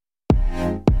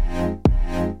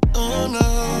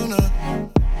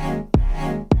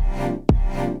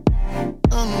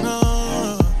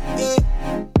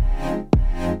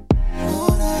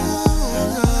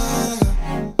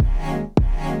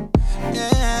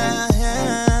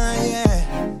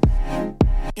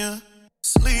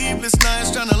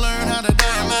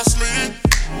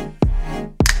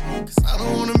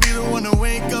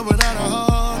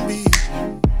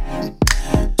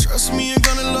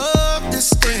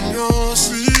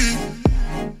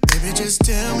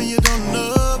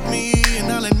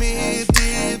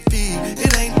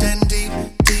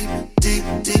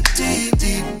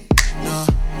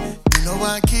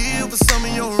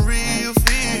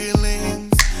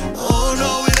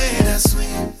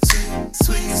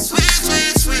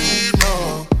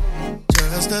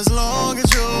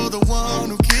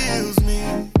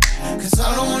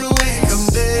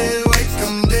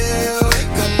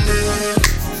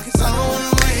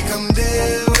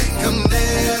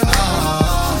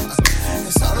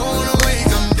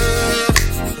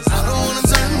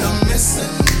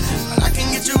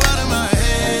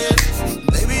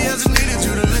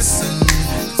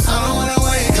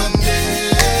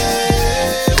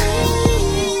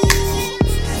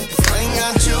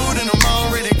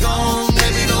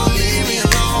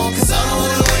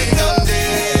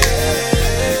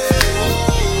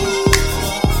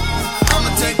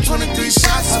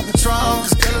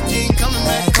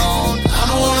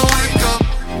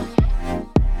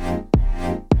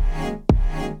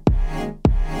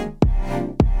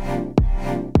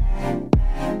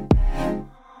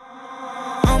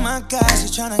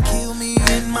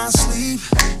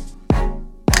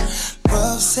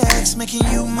sex, making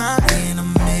you my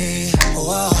enemy.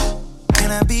 Whoa,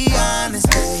 can I be honest,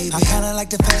 baby? I kinda like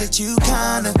the fact that you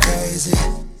kinda crazy.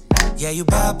 Yeah, you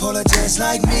bipolar just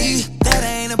like me. That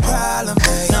ain't a problem,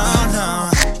 baby. No, no.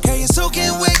 Girl, you're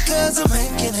soaking wet cause I'm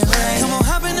making it rain. Come on,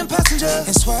 hop in the passenger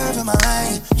and swerve in my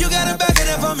lane. You gotta back it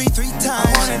up for me 3 times.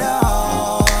 I want it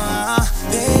all,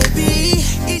 baby.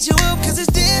 Eat you up cause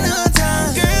it's dinner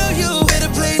time. Girl, you better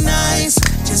play nice.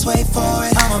 Just wait for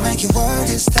it, I'ma make it work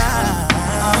this time.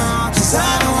 Cause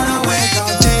I don't wanna wake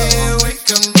up dead,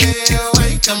 wake up dead,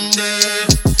 wake up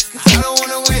dead. I don't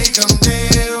wanna wake up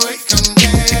dead, wake up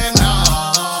dead, no.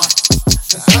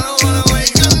 Cause I don't wanna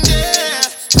wake up dead.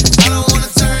 I don't wanna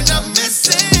turn up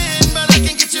missing, but I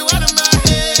can't get you out of my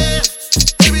head.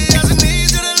 Baby, I just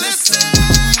need you to listen.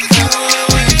 Cause I don't wanna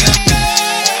wake up dead.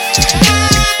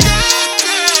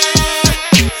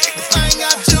 If I ain't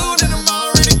got you, then I'm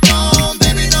already gone.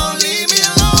 Baby, don't leave me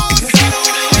alone. Cause I don't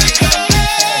wanna wake up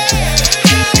dead.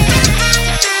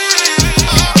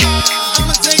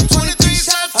 I'ma take 23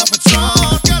 shots of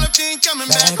Patron. Girl, if you ain't coming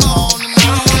back home, then I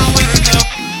don't wanna wake up.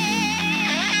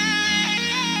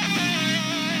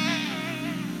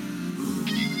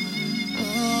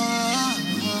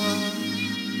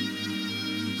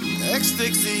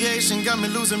 Asphyxiation got me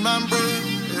losing my breath.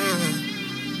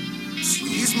 Yeah.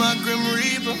 She's my grim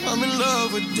reaper, I'm in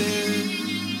love with death.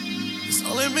 It's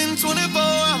only been 24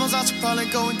 hours, I should probably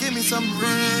go and give me some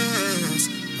rest.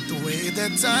 But the way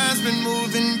that time's been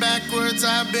moving backwards,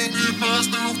 I've been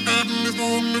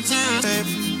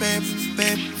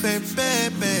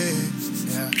baby.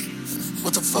 Yeah.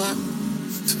 What the fuck?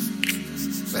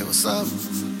 Babe, what's up?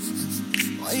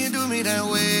 Why you do me that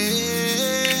way?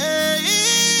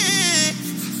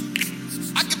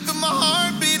 I can feel my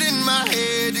heartbeat in my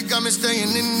head. You got me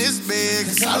staying in this bed.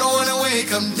 Cause I don't wanna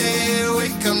wake up dead,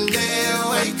 wake up dead,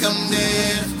 wake up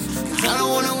dead. Cause I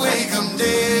don't wanna wake up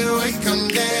dead, wake up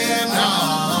dead, no.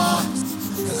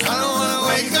 Cause I don't wanna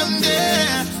wake up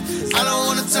dead. I don't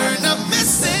wanna turn up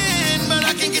missing, but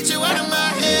I can't get you out of my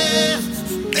head.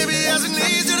 Baby, I just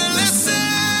need you to listen.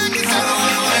 Cause I don't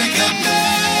wanna wake up dead.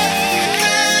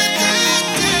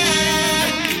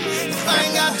 If I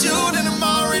ain't got you, then I'm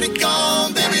already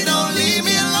gone. Baby, don't leave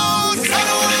me alone. Cause I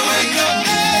don't wanna wake up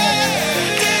dead.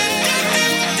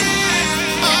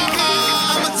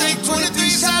 I'ma take 23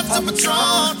 shots of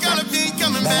Patron. Gotta be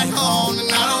coming back home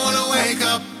tonight.